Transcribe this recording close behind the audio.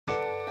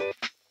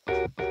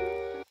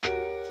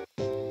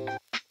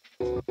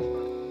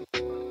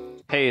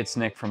Hey, it's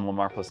Nick from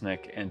Lamar Plus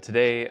Nick, and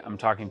today I'm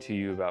talking to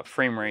you about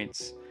frame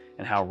rates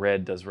and how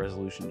Red does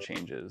resolution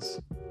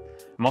changes.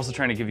 I'm also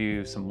trying to give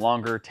you some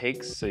longer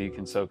takes so you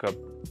can soak up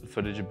the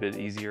footage a bit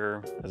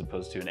easier as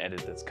opposed to an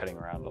edit that's cutting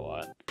around a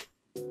lot.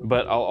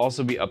 But I'll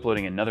also be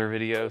uploading another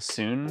video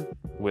soon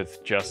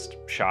with just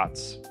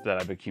shots that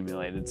I've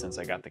accumulated since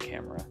I got the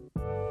camera.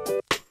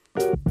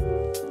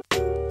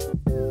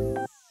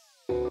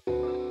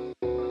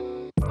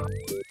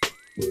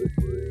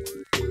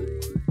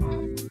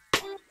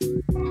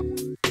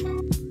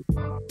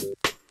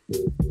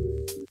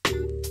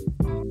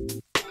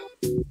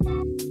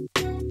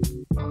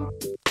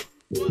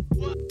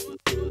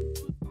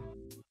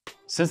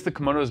 Since the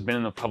Komodo has been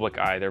in the public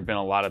eye, there have been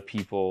a lot of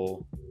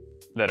people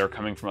that are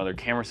coming from other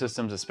camera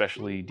systems,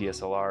 especially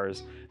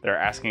DSLRs, that are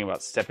asking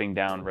about stepping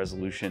down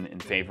resolution in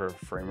favor of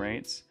frame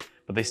rates,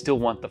 but they still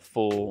want the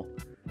full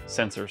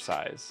sensor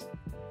size.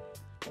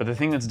 But the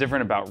thing that's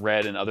different about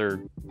Red and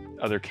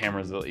other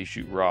cameras that let you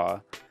shoot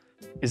RAW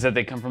is that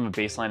they come from a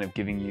baseline of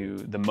giving you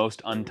the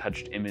most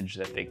untouched image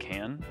that they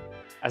can,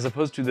 as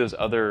opposed to those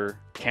other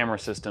camera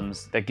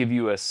systems that give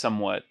you a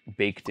somewhat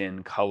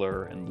baked-in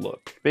color and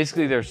look.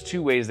 Basically, there's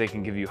two ways they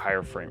can give you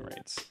higher frame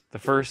rates. The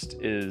first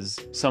is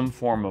some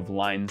form of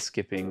line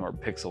skipping or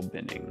pixel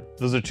binning.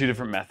 Those are two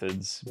different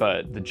methods,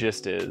 but the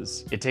gist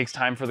is it takes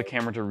time for the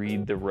camera to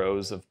read the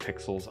rows of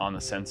pixels on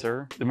the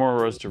sensor. The more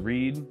rows to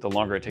read, the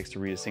longer it takes to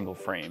read a single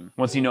frame.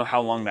 Once you know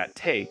how long that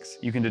takes,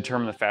 you can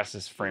determine the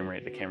fastest frame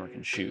rate the camera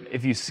can shoot.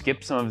 If you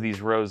skip some of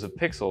these rows of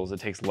pixels, it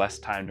takes less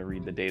time to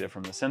read the data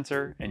from the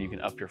sensor, and you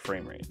can up your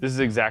frame rate. This is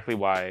exactly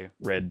why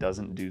Red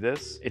doesn't do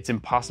this. It's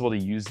impossible to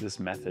use this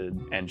method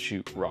and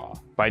shoot RAW.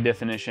 By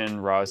definition,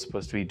 RAW is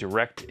supposed to be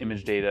direct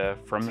image data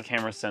from the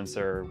camera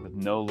sensor with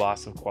no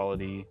loss of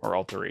quality or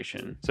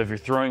alteration. So if you're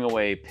throwing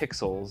away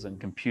pixels and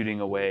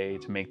computing a way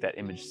to make that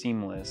image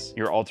seamless,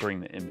 you're altering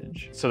the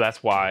image. So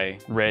that's why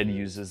Red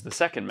uses the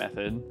second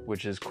method,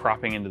 which is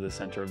cropping into the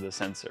center of the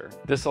sensor.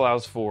 This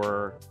allows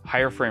for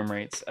higher frame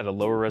rates at a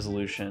lower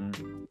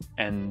resolution,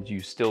 and you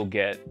still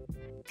get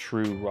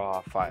true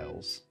RAW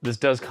files. This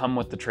does come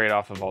with the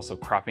trade-off of also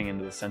cropping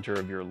into the center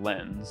of your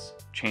lens,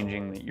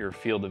 changing your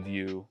field of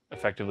view,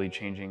 effectively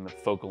changing the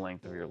focal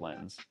length of your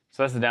lens.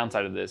 So that's the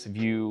downside of this. If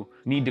you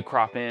need to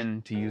crop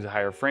in to use a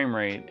higher frame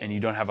rate and you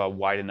don't have a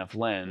wide enough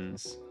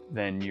lens,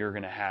 then you're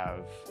gonna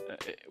have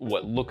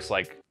what looks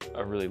like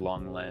a really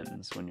long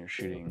lens when you're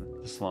shooting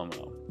the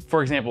slow-mo.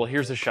 For example,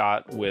 here's a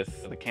shot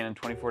with the Canon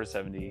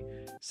 24-70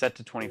 set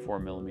to 24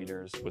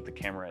 millimeters with the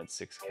camera at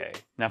 6K.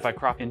 Now, if I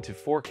crop into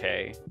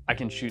 4K, I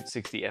can shoot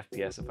 60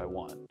 FPS if I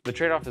want. The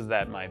trade-off is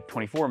that my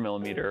 24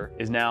 millimeter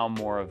is now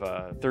more of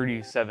a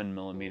 37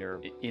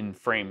 millimeter in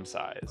frame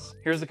size.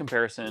 Here's the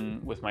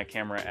comparison with my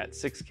camera at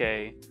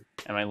 6K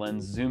and my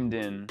lens zoomed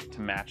in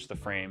to match the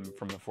frame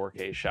from the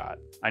 4K shot.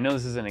 I know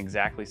this isn't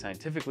exactly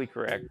scientifically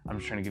correct. I'm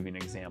just trying to give you an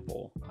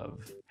example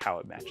of how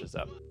it matches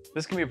up.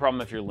 This can be a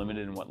problem if you're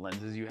limited in what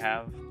lenses you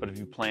have, but if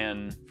you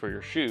plan for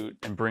your shoot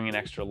and bring an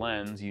extra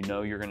lens, you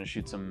know you're gonna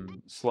shoot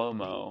some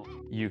slow-mo,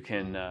 you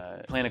can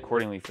plan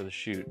accordingly for the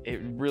shoot.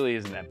 It really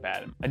isn't that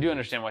bad. I do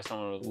understand why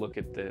someone would look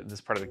at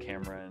this part of the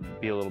camera and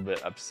be a little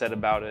bit upset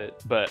about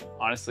it, but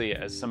honestly,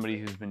 as somebody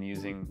who's been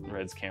using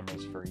Red's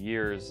cameras for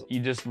years, you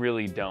just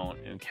really don't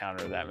encounter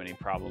that many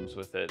problems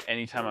with it.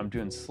 Anytime I'm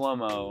doing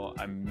slow-mo,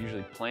 I'm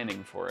usually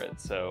planning for it,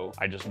 so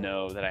I just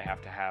know that I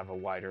have to have a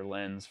wider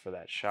lens for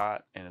that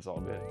shot, and it's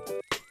all good.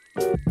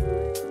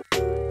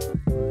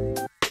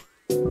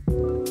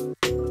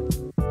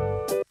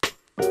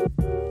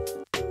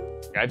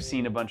 I've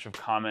seen a bunch of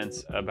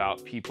comments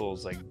about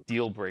people's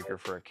deal breaker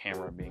for a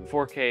camera being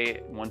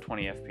 4K,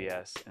 120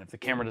 FPS, and if the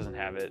camera doesn't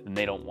have it, then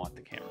they don't want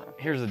the camera.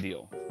 Here's the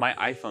deal. My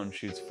iPhone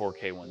shoots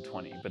 4K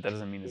 120, but that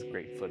doesn't mean it's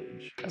great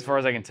footage. As far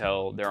as I can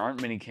tell, there aren't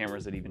many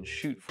cameras that even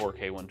shoot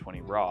 4K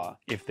 120 RAW.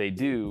 If they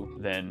do,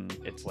 then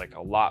it's like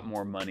a lot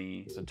more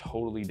money. It's a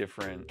totally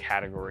different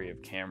category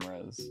of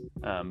cameras.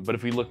 But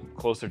if we look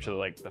closer to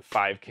the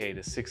 5K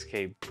to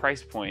 6K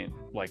price point,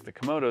 like the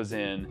Komodo's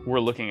in, we're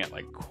looking at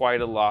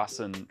quite a loss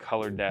in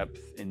color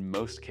depth in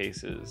most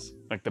cases.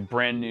 Like the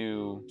brand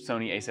new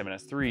Sony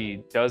a7S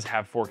III does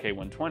have 4K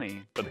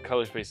 120, but the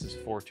color space is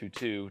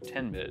 422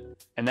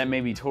 10-bit. And that may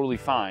be totally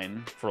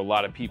fine for a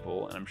lot of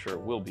people, and I'm sure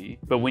it will be.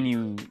 But when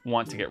you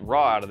want to get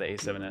RAW out of the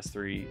a7S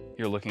III,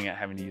 you're looking at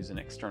having to use an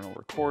external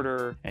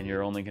recorder, and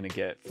you're only gonna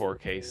get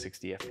 4K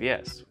 60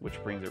 FPS,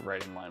 which brings it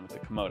right in line with the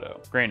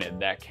Komodo.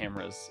 Granted, that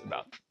camera's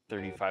about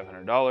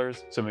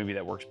 $3,500, so maybe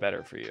that works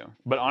better for you.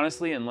 But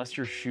honestly, unless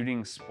you're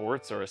shooting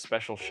sports or a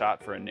special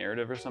shot for a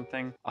narrative or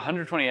something,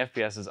 120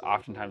 FPS is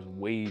oftentimes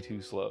way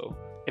too slow.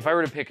 If I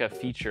were to pick a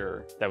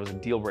feature that was a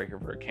deal breaker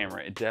for a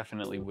camera, it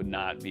definitely would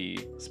not be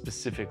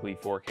specifically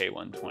 4K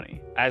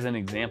 120. As an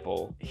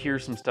example,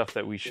 here's some stuff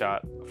that we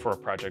shot for a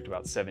project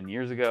about 7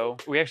 years ago.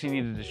 We actually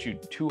needed to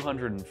shoot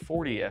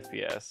 240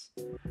 FPS,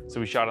 so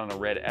we shot on a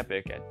Red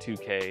Epic at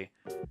 2K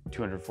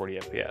 240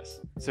 FPS.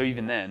 So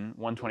even then,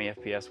 120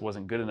 FPS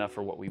wasn't good enough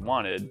for what we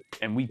wanted,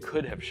 and we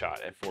could have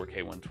shot at 4K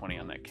 120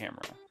 on that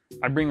camera.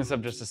 I bring this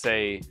up just to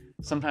say,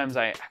 sometimes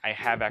I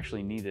have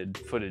actually needed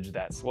footage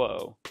that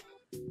slow,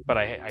 but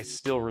I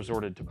still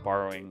resorted to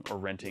borrowing or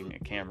renting a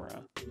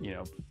camera. You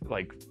know,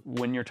 like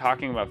when you're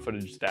talking about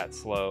footage that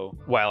slow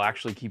while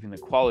actually keeping the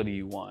quality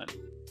you want,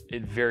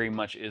 it very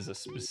much is a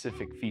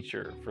specific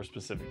feature for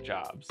specific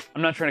jobs.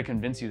 I'm not trying to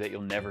convince you that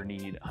you'll never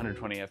need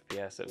 120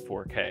 FPS at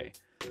 4K.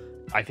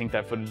 I think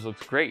that footage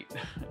looks great.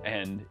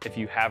 And if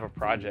you have a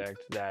project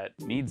that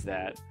needs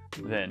that,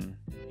 then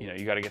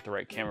you got to get the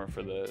right camera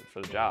for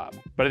the job.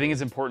 But I think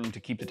it's important to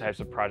keep the types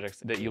of projects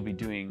that you'll be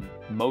doing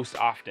most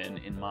often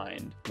in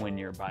mind when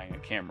you're buying a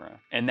camera.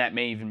 And that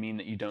may even mean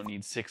that you don't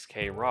need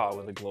 6K RAW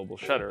with a global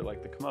shutter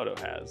like the Komodo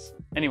has.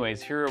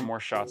 Anyways, here are more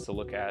shots to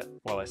look at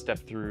while I step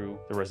through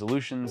the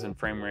resolutions and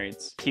frame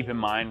rates. Keep in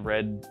mind,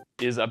 Red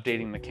is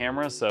updating the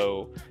camera,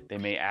 so they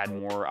may add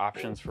more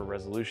options for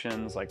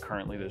resolutions. Like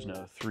currently there's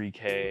no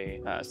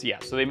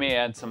 3K. So they may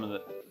add some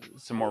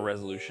more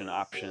resolution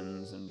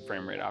options and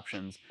frame rate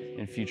options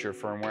in future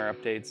firmware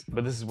updates,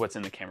 but this is what's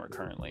in the camera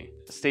currently.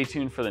 Stay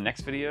tuned for the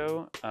next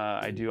video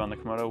I do on the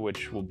Komodo,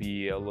 which will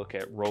be a look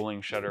at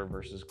rolling shutter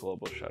versus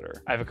global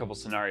shutter. I have a couple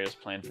scenarios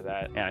planned for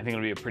that, and I think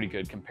it'll be a pretty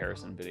good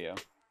comparison video.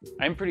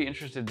 I'm pretty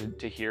interested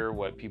to hear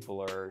what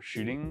people are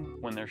shooting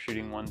when they're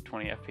shooting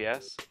 120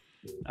 FPS.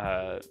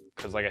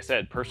 Because like I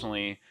said,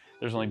 personally,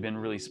 there's only been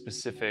really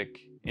specific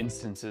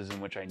instances in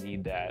which I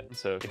need that.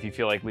 So if you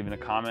feel like leaving a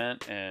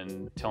comment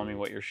and telling me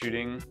what you're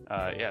shooting,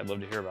 yeah, I'd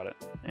love to hear about it.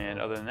 And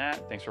other than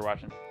that, thanks for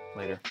watching.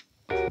 Later.